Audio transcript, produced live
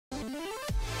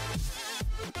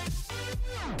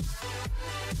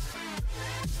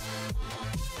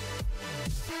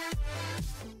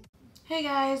Hey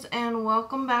guys, and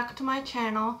welcome back to my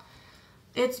channel.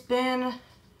 It's been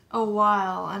a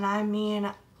while, and I mean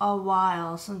a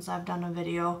while, since I've done a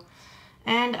video.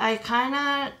 And I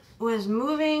kinda was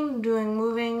doing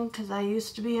moving, because I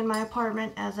used to be in my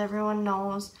apartment, as everyone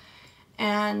knows.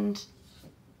 And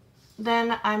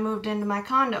then I moved into my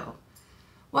condo.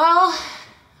 Well,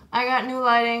 I got new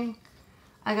lighting.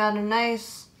 I got a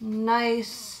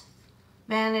nice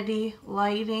vanity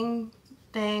lighting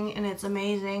thing, and it's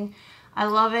amazing. I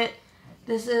love it.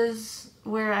 This is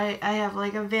where I have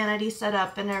like a vanity set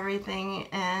up and everything,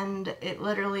 and it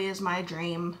literally is my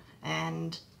dream,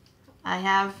 and I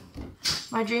have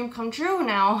my dream come true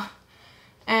now.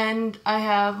 And I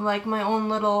have like my own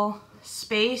little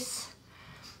space,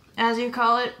 as you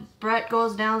call it. Brett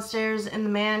goes downstairs in the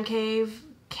man cave,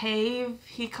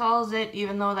 he calls it,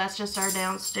 even though that's just our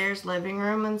downstairs living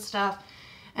room and stuff.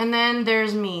 And then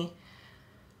there's me.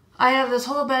 I have this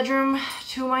whole bedroom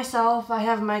to myself. I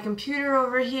have my computer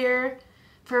over here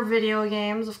for video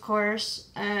games, of course,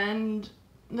 and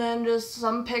then just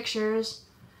some pictures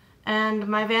and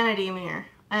my vanity mirror.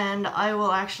 And I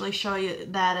will actually show you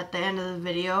that at the end of the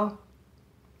video.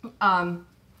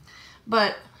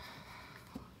 But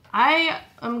I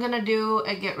am gonna do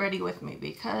a get ready with me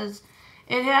because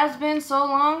it has been so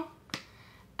long,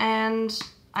 and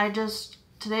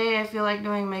today I feel like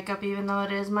doing makeup even though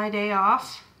it is my day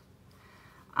off.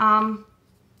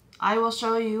 I will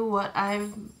show you what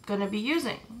I'm gonna be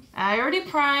using. I already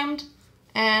primed,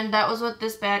 and that was with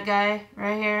this bad guy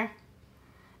right here.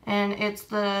 And it's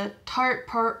the Tarte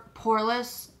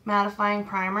Poreless Mattifying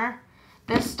Primer.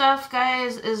 This stuff,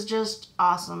 guys, is just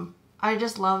awesome. I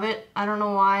just love it. I don't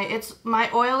know why. It's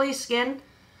my oily skin.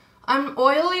 I'm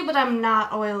oily, but I'm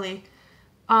not oily.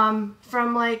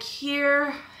 From like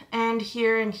here and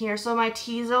here and here. So my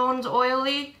T-zone's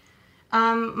oily.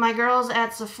 My girls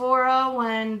at Sephora,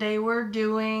 when they were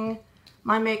doing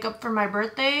my makeup for my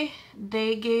birthday,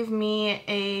 they gave me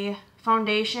a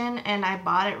foundation, and I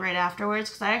bought it right afterwards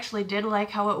because I actually did like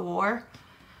how it wore.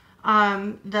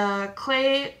 The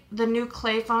new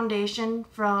clay foundation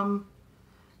from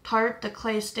Tarte, the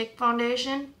clay stick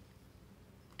foundation,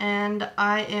 and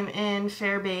I am in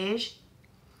fair beige.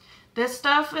 This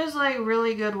stuff is like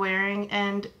really good wearing,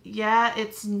 and yeah,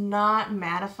 it's not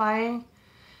mattifying,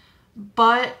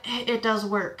 but it does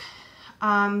work.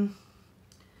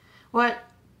 What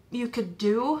you could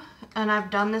do, and I've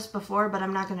done this before, but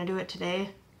I'm not going to do it today,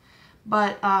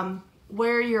 but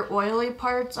where your oily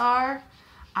parts are,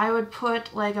 I would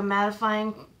put like a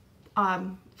mattifying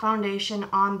foundation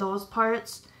on those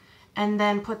parts, and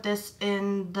then put this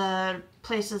in the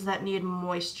places that need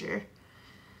moisture.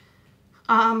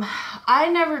 I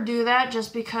never do that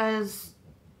just because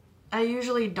I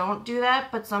usually don't do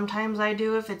that, but sometimes I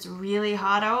do if it's really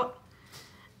hot out.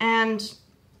 And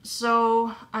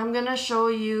so I'm gonna show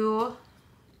you,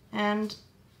 and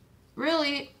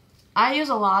really, I use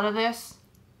a lot of this,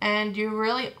 and you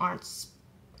really aren't,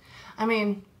 I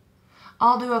mean,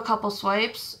 I'll do a couple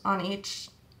swipes on each,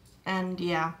 and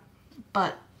yeah,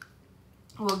 but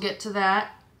we'll get to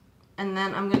that. And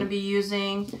then I'm gonna be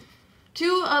using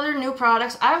two other new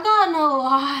products. I've gotten a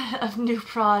lot of new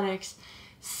products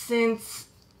since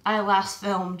I last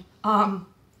filmed. And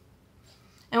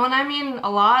when I mean a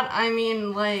lot, I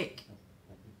mean like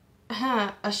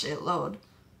a shitload.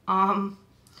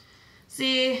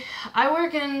 See, I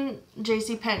work in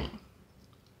JCPenney,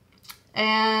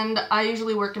 and I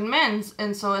usually work in men's,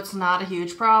 and so it's not a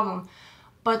huge problem.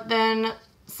 But then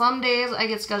some days I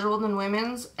get scheduled in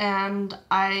women's, and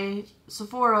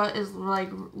Sephora is like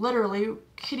literally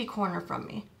kitty corner from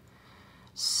me.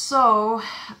 So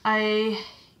I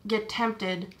get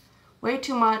tempted way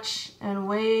too much and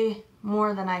way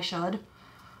more than I should.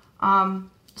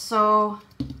 So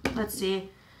let's see.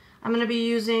 I'm going to be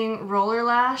using Roller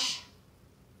Lash.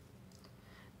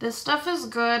 This stuff is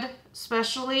good,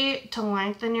 especially to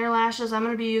lengthen your lashes. I'm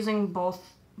going to be using both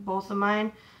of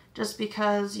mine just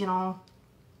because, you know.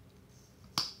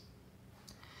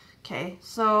 Okay,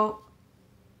 so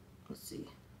let's see.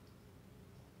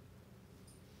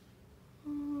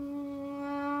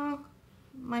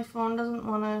 My phone doesn't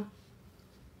want to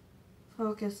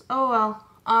focus. Oh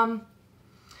well.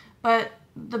 But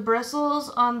the bristles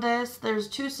on this, there's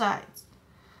two sides.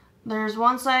 There's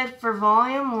one side for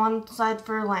volume, one side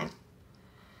for length.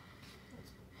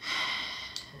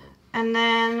 And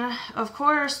then, of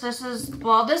course, this is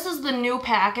the new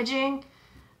packaging,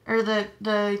 or the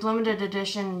limited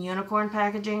edition unicorn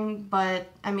packaging, but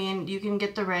I mean, you can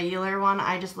get the regular one.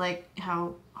 I just like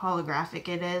how holographic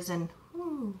it is, and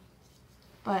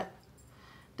but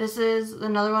this is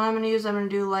another one I'm going to use. I'm going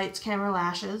to do Lights Camera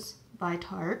Lashes by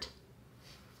Tarte.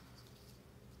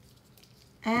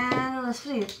 And let's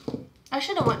see. I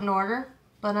should have went in order,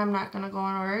 but I'm not going to go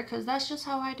in order because that's just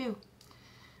how I do.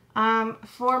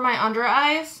 For my under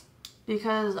eyes,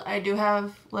 because I do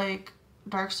have like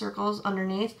dark circles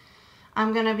underneath,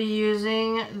 I'm going to be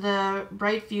using the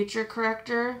Bright Future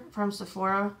Corrector from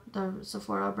Sephora, the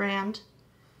Sephora brand.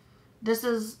 This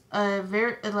is a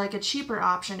a cheaper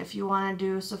option if you want to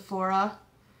do Sephora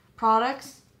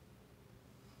products.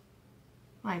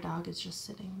 My dog is just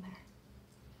sitting there.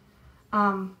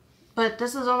 But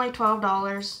this is only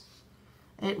 $12.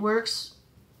 It works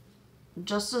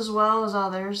just as well as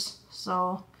others.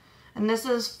 So, and this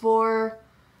is for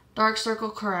dark circle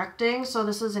correcting. So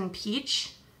this is in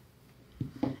peach.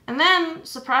 And then,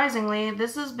 surprisingly,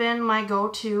 this has been my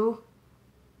go-to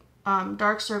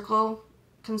dark circle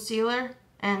concealer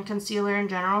and concealer in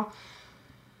general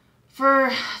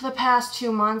for the past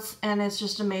 2 months, and it's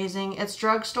just amazing. It's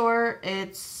drugstore,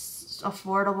 it's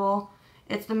affordable.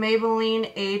 It's the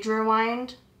Maybelline Age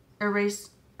Rewind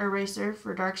eraser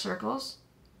for dark circles,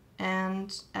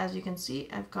 and as you can see,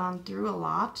 I've gone through a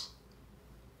lot.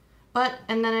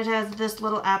 And then it has this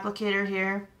little applicator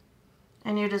here,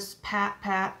 and you just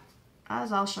pat,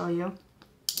 as I'll show you.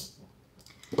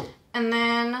 And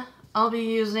then I'll be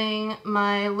using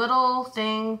my little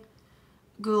thing,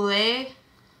 Goulet,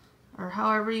 or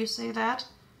however you say that,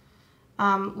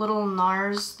 little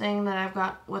NARS thing that I've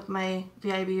got with my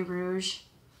VIB Rouge.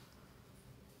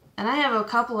 And I have a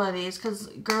couple of these because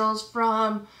girls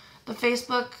from the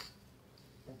Facebook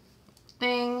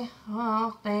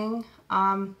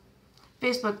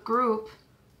Facebook group,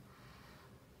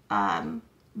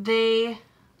 they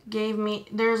gave me,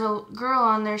 there's a girl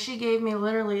on there, she gave me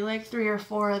literally like 3 or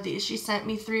 4 of these. She sent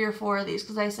me 3 or 4 of these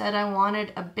because I said I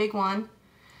wanted a big one,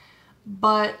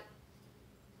 but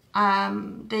I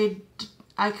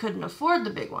couldn't afford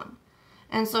the big one.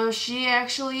 And so she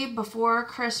actually, before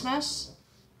Christmas,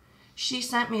 she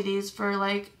sent me these for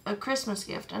like a Christmas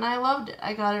gift, and I loved it.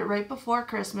 I got it right before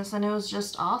Christmas, and it was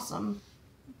just awesome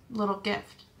little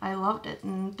gift. I loved it,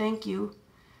 and thank you.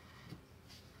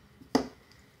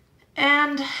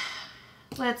 And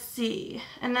let's see.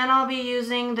 And then I'll be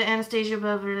using the Anastasia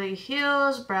Beverly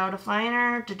Hills Brow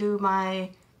Definer to do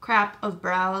my crap of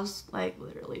brows. Like,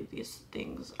 literally, these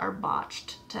things are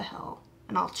botched to hell.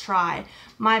 And I'll try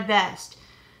my best.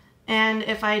 And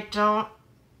if I don't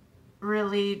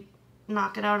really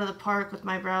knock it out of the park with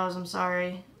my brows, I'm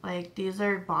sorry. Like, these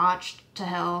are botched to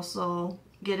hell, so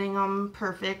getting them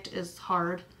perfect is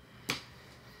hard.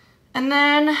 And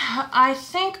then I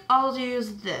think I'll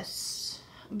use this.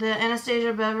 The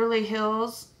Anastasia Beverly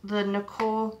Hills, the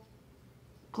Nicole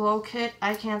Glow Kit.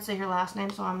 I can't say her last name,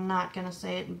 so I'm not going to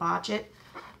say it and botch it.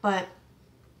 But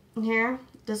here,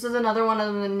 this is another one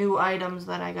of the new items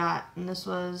that I got. And this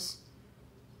was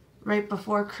right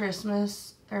before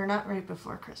Christmas. Or not right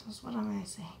before Christmas. What am I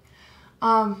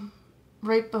saying?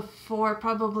 Right before,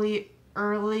 probably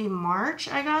early March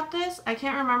I got this. I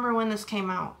can't remember when this came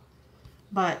out.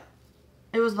 But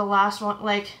it was the last one.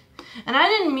 Like, and I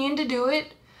didn't mean to do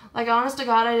it. Like, honest to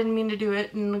God, I didn't mean to do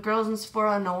it. And the girls in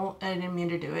Sephora know I didn't mean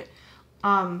to do it.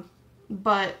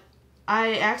 But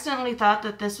I accidentally thought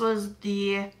that this was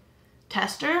the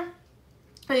tester.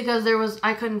 Because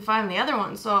I couldn't find the other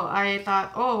one. So I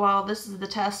thought, oh, well, this is the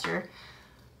tester.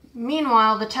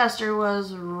 Meanwhile, the tester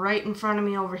was right in front of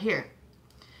me over here.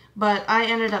 But I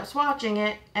ended up swatching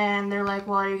it, and they're like,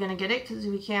 well, are you going to get it? Because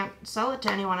we can't sell it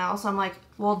to anyone else. I'm like,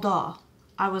 well, duh.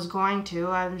 I was going to.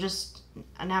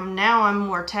 Now I'm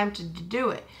more tempted to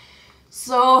do it.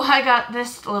 So I got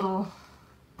this little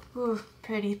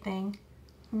pretty thing.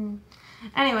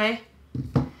 Anyway,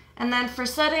 and then for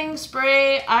setting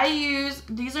spray, I use,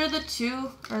 these are the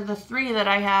 2 or the 3 that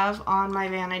I have on my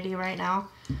vanity right now.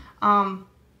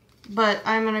 But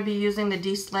I'm going to be using the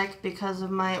De-Slick because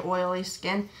of my oily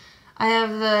skin. I have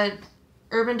the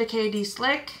Urban Decay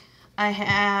De-Slick. I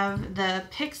have the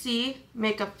Pixie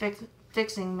Makeup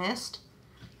Fixing Mist.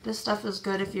 This stuff is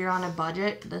good if you're on a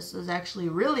budget. This is actually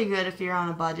really good if you're on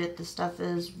a budget. This stuff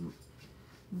is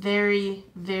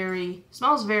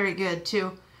smells very good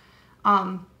too.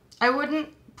 I wouldn't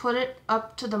put it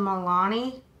up to the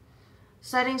Milani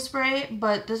setting spray,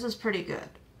 but this is pretty good.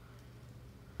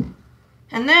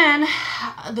 And then,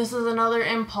 this is another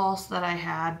impulse that I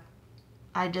had.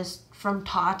 From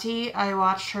Tati, I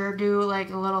watched her do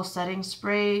like a little setting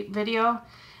spray video.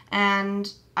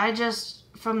 And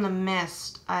from the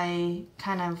mist, I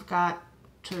kind of got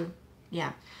to,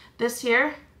 this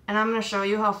here. And I'm going to show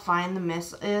you how fine the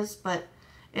mist is. But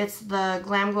it's the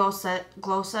Glam Glow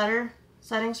Glow Setter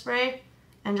setting spray.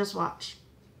 And just watch.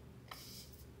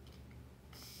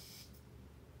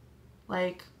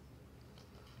 Like,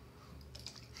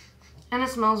 And it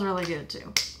smells really good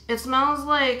too. It smells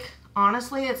like,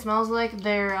 honestly, it smells like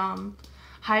their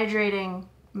hydrating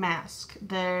mask.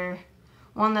 Their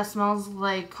one that smells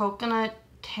like coconut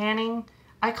tanning.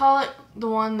 I call it the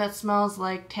one that smells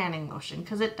like tanning lotion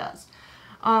because it does.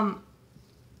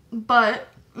 But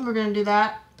we're going to do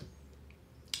that.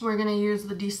 We're going to use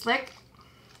the De-Slick.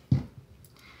 And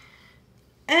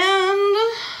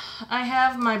I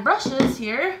have my brushes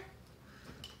here.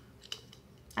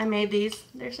 I made these.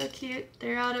 They're so cute.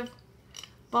 They're out of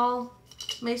ball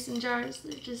mason jars.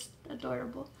 They're just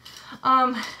adorable.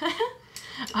 I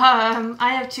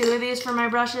have 2 of these for my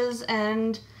brushes,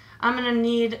 and I'm going to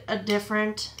need a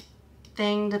different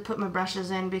thing to put my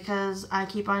brushes in because I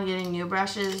keep on getting new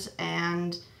brushes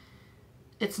and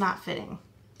it's not fitting.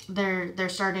 They're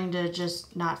starting to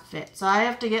just not fit. So I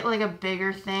have to get like a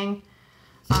bigger thing.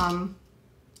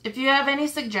 If you have any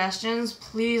suggestions,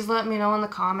 please let me know in the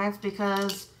comments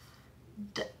because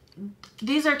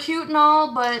these are cute and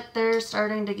all, but they're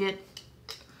starting to get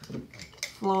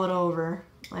flowed over.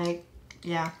 Like,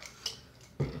 yeah.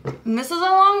 And this is a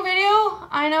long video,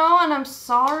 I know, and I'm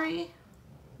sorry,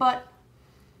 but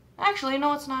actually,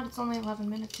 no, it's not. It's only 11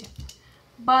 minutes yet.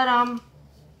 But, and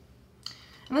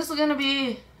this is going to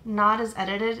be not as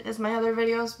edited as my other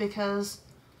videos because,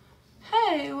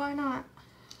 hey, why not?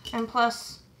 And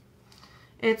plus,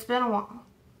 it's been a while,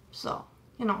 so,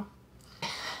 you know.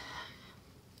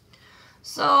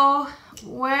 So,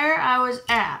 where I was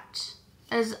at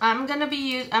is I'm not going to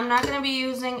be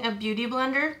using a beauty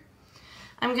blender.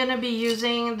 I'm going to be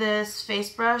using this face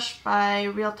brush by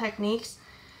Real Techniques,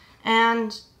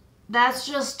 and that's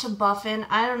just to buff in.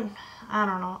 I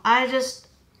don't know. I just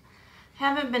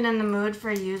haven't been in the mood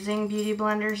for using beauty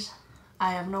blenders.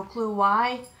 I have no clue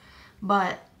why,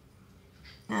 but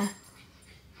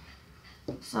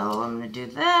so I'm going to do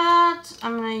that.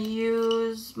 I'm going to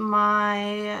use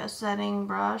my setting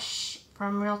brush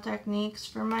from Real Techniques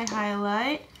for my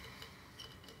highlight.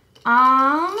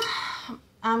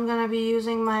 I'm going to be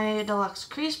using my Deluxe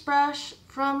Crease brush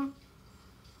from,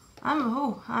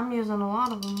 I'm using a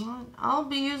lot of them. I'll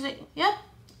be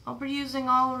using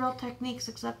all Real Techniques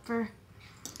except for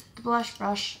the blush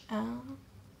brush.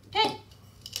 Okay.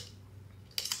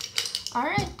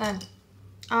 Alright then.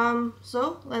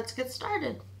 So let's get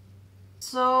started.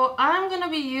 So I'm going to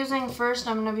be using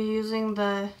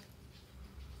the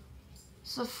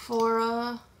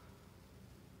Sephora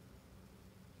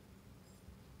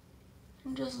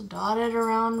and just dot it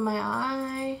around my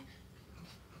eye.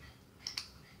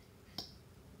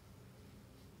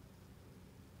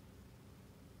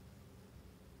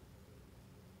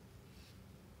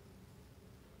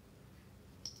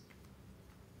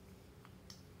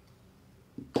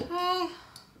 Okay.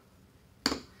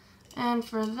 And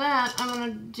for that, I'm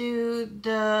going to do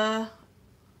the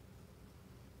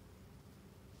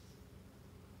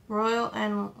Royal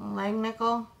and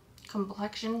Langnickel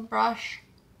complexion brush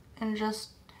and just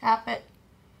tap it.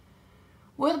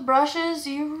 With brushes,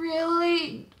 you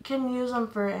really can use them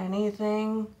for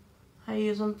anything. I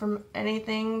use them for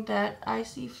anything that I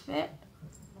see fit.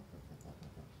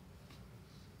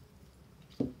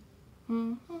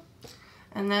 And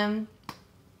then,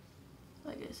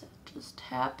 like I said, just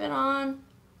tap it on.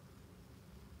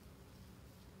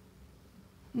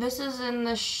 This is in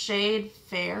the shade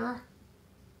Fair.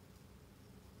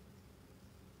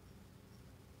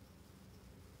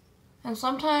 And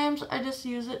sometimes I just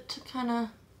use it to kind of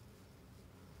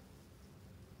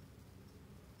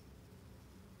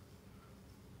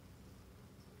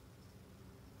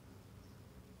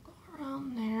go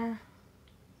around there.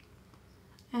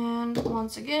 And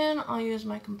once again, I'll use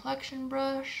my complexion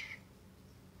brush.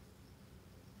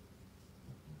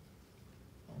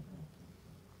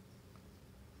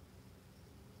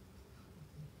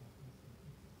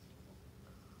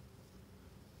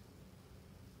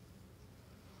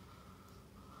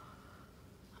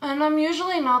 And I'm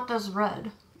usually not this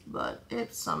red, but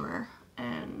it's summer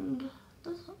and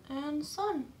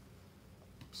sun.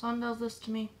 Sun does this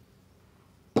to me.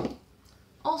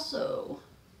 Also,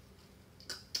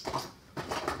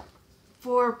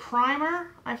 for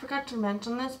primer, I forgot to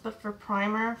mention this, but for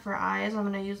primer for eyes, I'm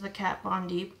going to use the Kat Von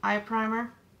D eye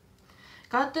primer.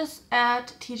 Got this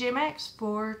at TJ Maxx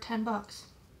for 10 bucks.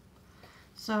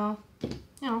 So, you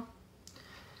know.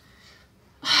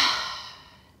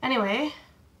 Anyway.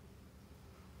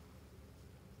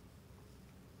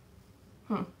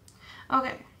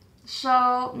 Okay,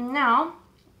 so now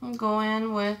I'm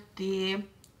going with the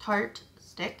Tarte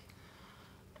stick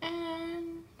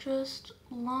and just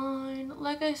line.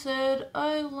 Like I said,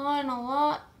 I line a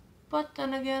lot, but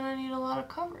then again, I need a lot of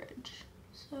coverage.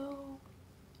 So,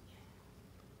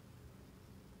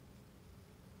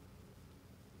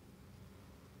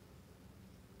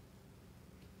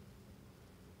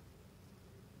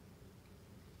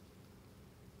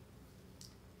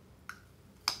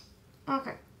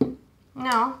 Okay,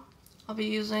 now I'll be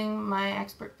using my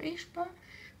expert face brush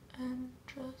and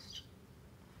just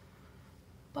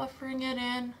buffering it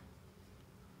in.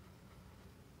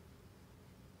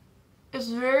 It's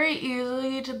very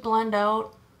easy to blend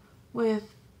out with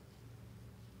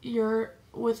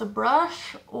a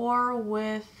brush or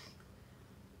with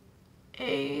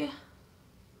a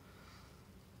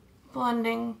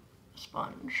blending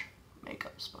sponge,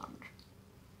 makeup sponge.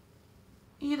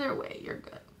 Either way, you're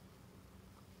good.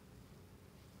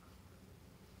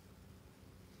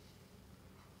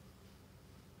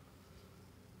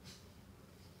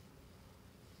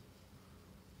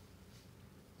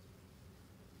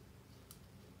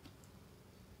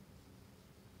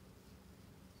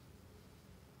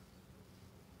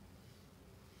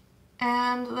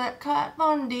 And that Kat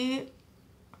Von D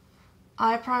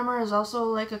eye primer is also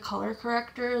like a color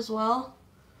corrector as well.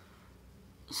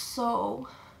 So,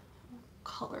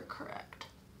 color correct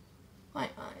my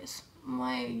eyes,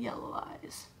 my yellow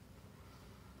eyes.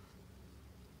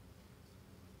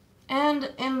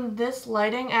 And in this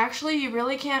lighting, actually you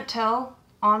really can't tell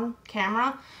on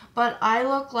camera, but I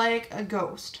look like a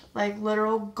ghost, like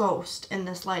literal ghost in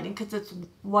this lighting because it's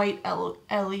white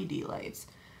LED lights.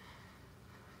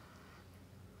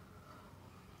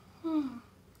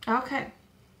 Okay,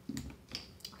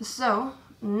 so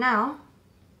now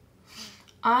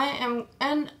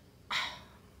and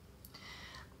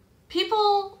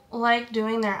people like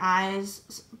doing their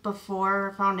eyes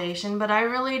before foundation, but I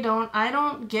really don't. I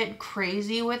don't get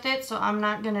crazy with it, so I'm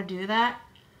not gonna do that.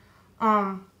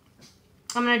 I'm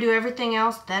gonna do everything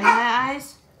else, then my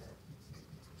eyes.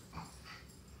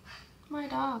 My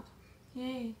dog.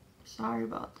 Yay. Sorry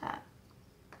about that.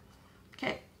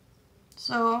 Okay.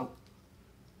 So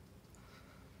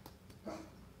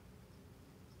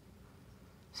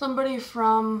somebody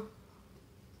from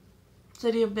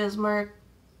City of Bismarck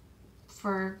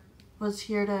was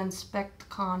here to inspect the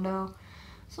condo,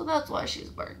 so that's why she's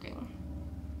barking.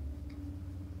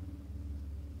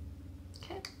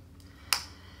 Okay.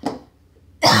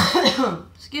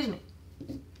 Excuse me.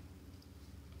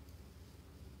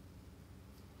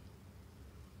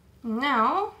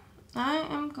 Now I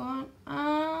am going,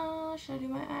 should I do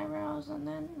my eyebrows and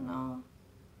then, no.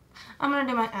 I'm going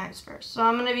to do my eyes first. So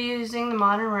I'm going to be using the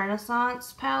Modern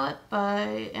Renaissance palette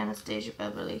by Anastasia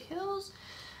Beverly Hills.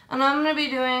 And I'm going to be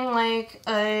doing like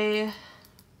a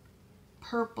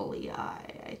purpley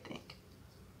eye, I think.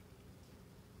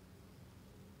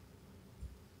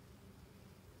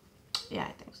 Yeah,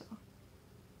 I think so.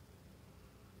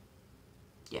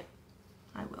 Yeah,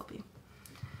 I will be.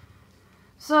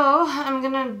 So I'm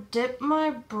going to dip my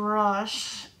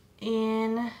brush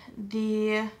in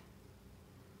the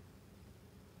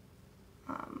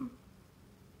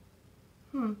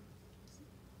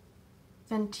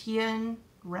Ventian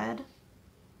red,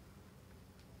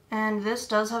 and this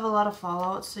does have a lot of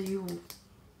fallout,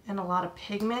 and a lot of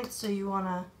pigment, so you want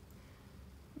to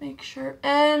make sure.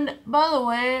 And by the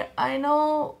way, I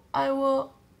know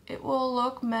it will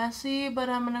look messy, but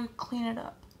I'm gonna clean it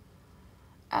up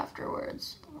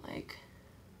afterwards. Like,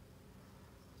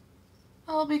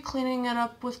 I'll be cleaning it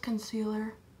up with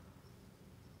concealer.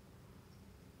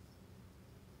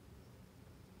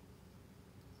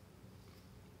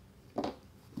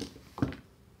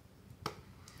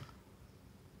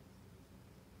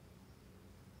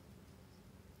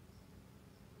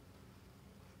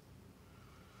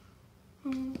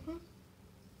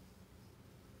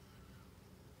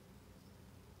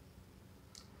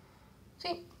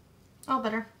 See? All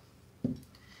better.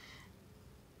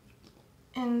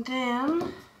 And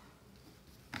then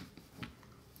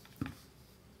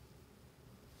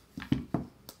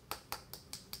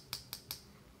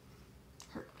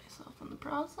hurt myself in the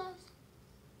process.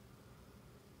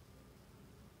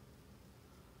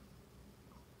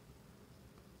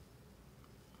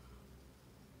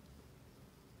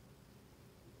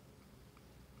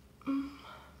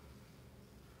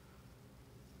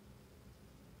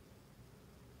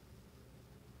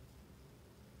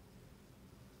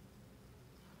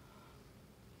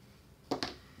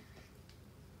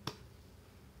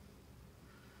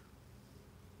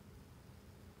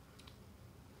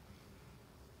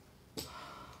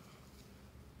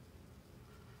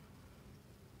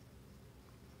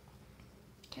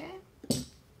 Okay.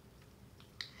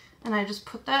 And I just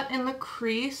put that in the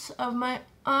crease of my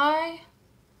eye.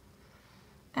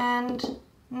 And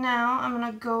now I'm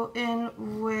going to go in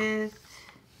with,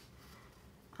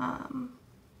 I'm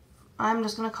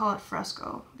just going to call it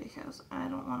Fresco because I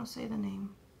don't want to say the name.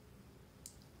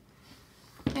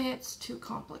 It's too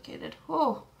complicated.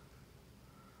 Oh.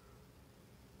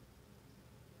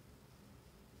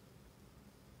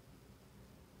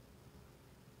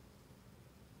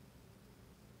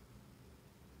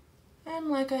 And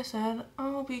like I said,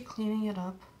 I'll be cleaning it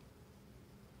up.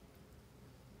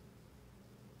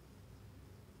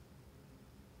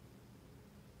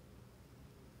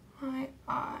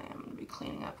 I am going to be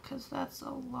cleaning up because that's a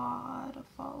lot of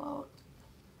fallout.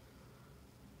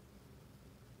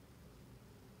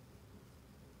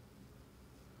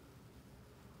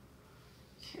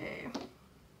 Okay.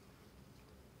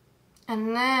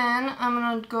 And then I'm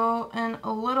going to go in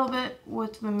a little bit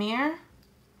with Vermeer.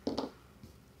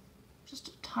 Just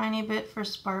a tiny bit for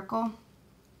sparkle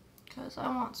because I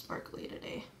want sparkly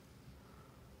today.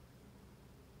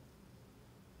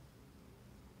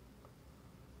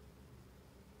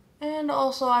 And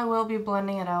also I will be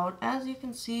blending it out. As you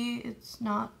can see, it's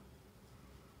not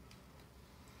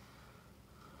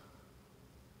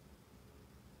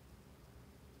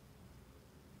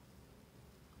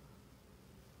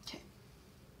okay.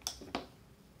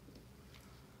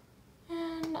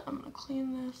 And I'm gonna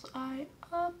clean this eye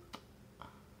up.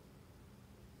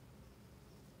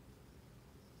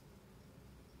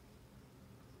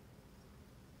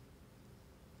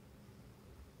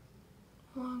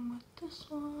 Along with this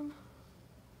one.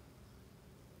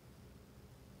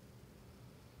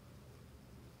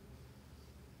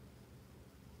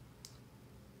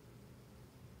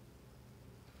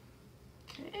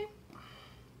 Okay.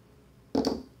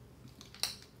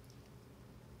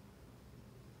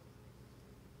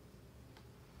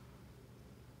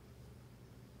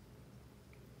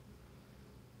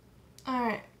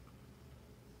 Alright.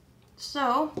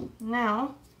 So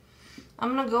now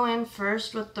I'm gonna go in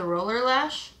first with the roller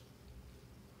lash.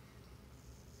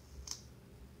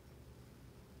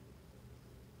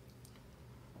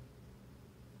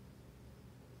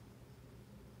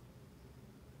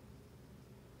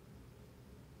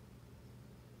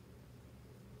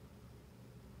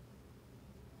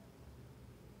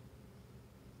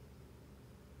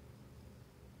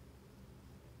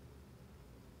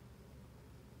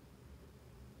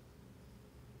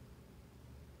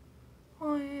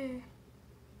 Oh yeah.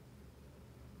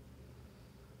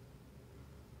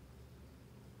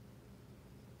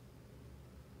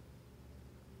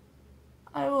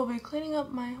 I will be cleaning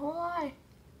up my whole eye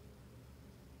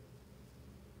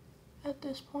at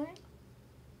this point.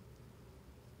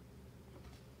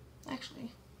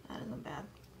 Actually, that isn't bad.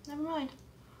 Never mind.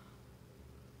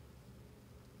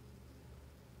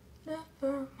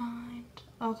 Never mind.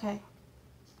 Okay.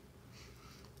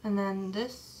 And then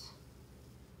this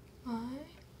eye.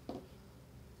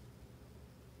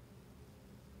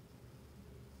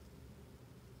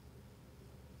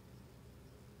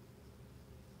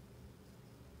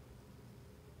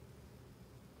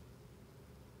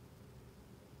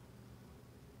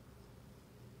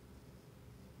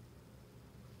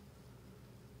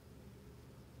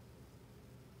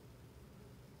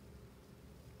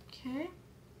 Okay.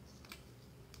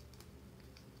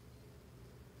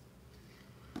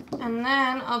 And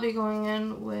then I'll be going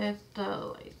in with the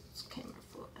lights camera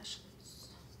flashes.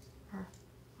 Or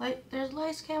light, there's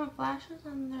lights camera flashes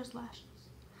and there's lashes.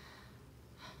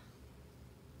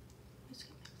 Let's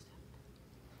get mixed up.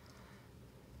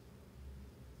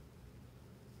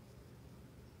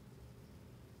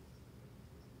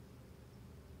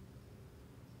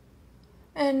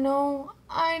 And no,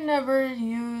 I never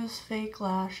use fake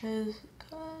lashes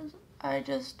because I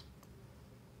just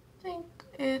think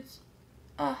it's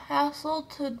a hassle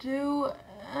to do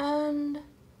and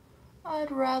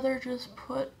I'd rather just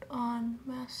put on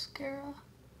mascara.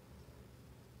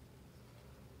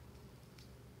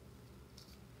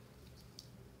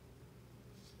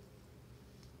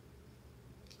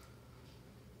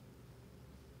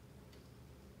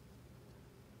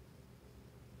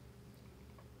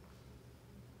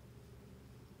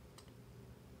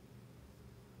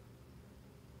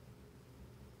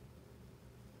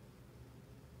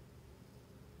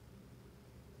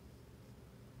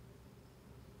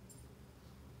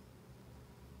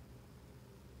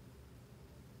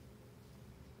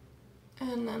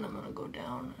 And then I'm gonna go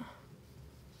down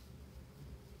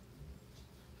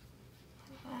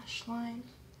the lash line.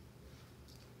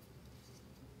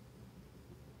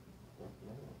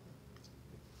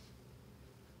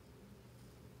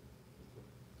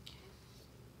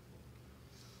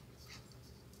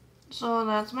 So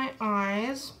that's my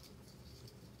eyes.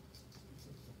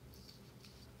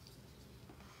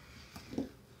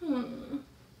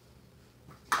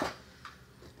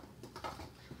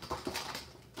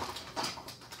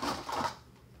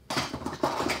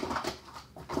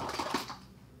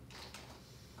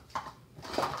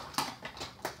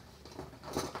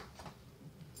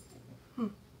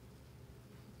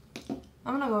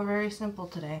 I'm gonna go very simple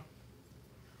today.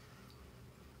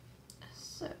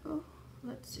 So,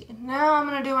 let's see. now I'm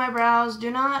going to do my brows.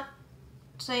 Do not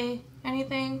say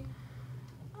anything.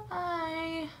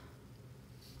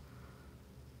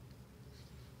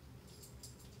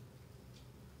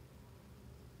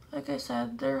 Like I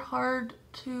said, they're hard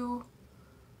to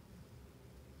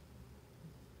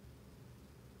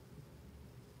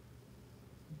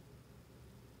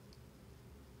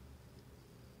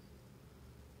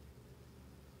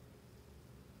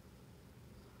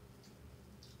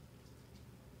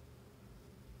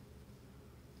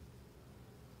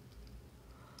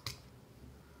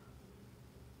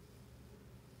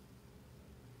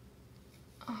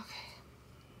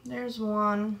there's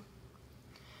one.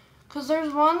 Because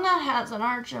there's one that has an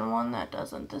arch and one that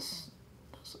doesn't. This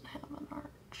doesn't have an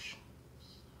arch.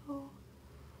 So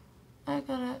I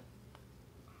gotta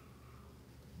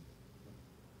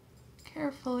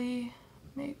carefully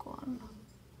make one.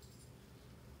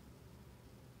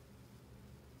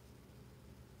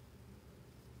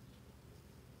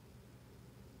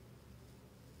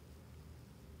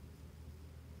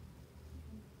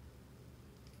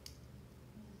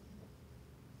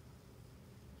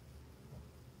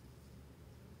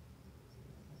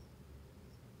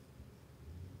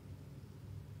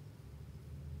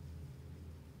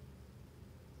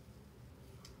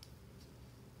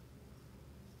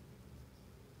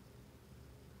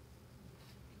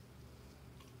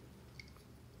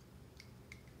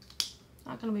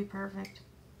 Not gonna be perfect,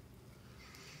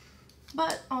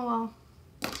 but oh well.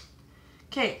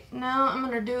 Okay, now I'm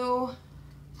gonna do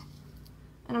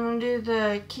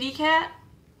the kitty cat.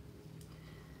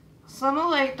 Some of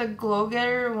like the Glow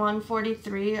Getter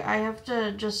 143, I have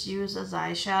to just use as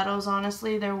eyeshadows.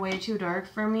 Honestly, they're way too dark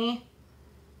for me,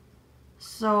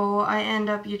 so I end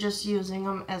up just using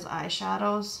them as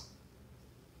eyeshadows.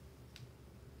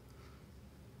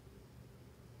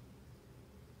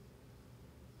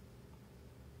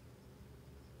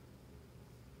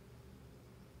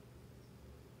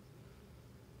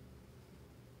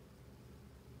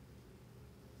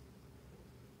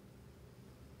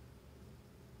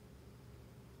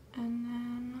 And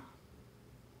then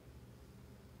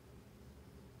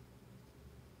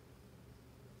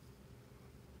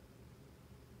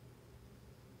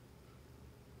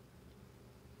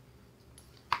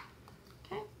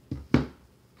okay.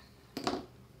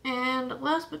 And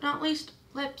last but not least,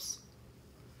 lips.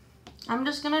 I'm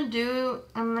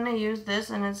gonna use this,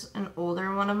 and it's an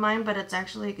older one of mine, but it's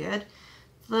actually good.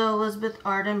 It's the Elizabeth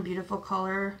Arden Beautiful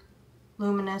Color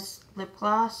Luminous Lip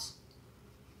Gloss.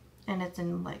 And it's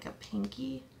in like a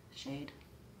pinky shade.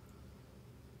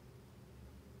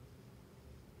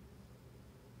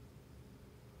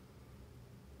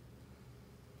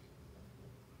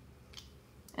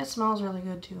 It smells really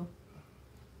good too.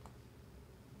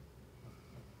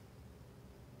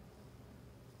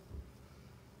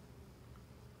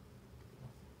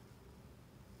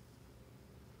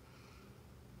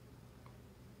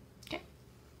 Okay.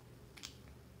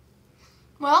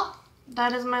 Well,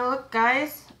 that is my look,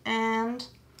 guys. And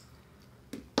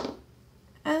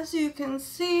as you can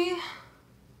see,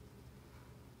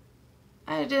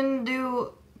 I didn't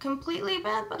do completely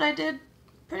bad, but I did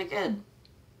pretty good,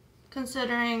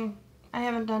 considering I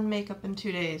haven't done makeup in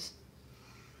 2 days.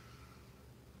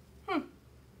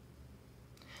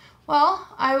 Well,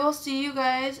 I will see you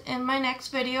guys in my next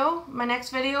video. My next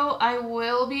video, I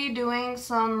will be doing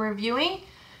some reviewing.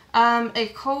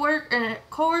 A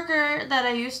coworker that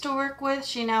I used to work with,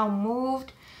 she now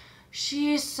moved.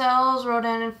 She sells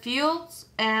Rodan & Fields,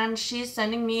 and she's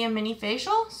sending me a mini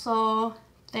facial, so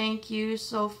thank you,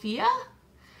 Sophia.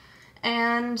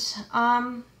 And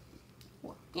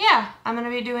yeah, I'm gonna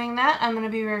be doing that. I'm gonna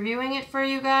be reviewing it for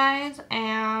you guys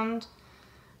and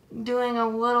doing a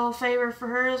little favor for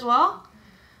her as well.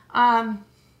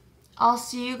 I'll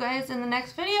see you guys in the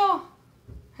next video.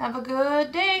 Have a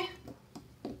good day.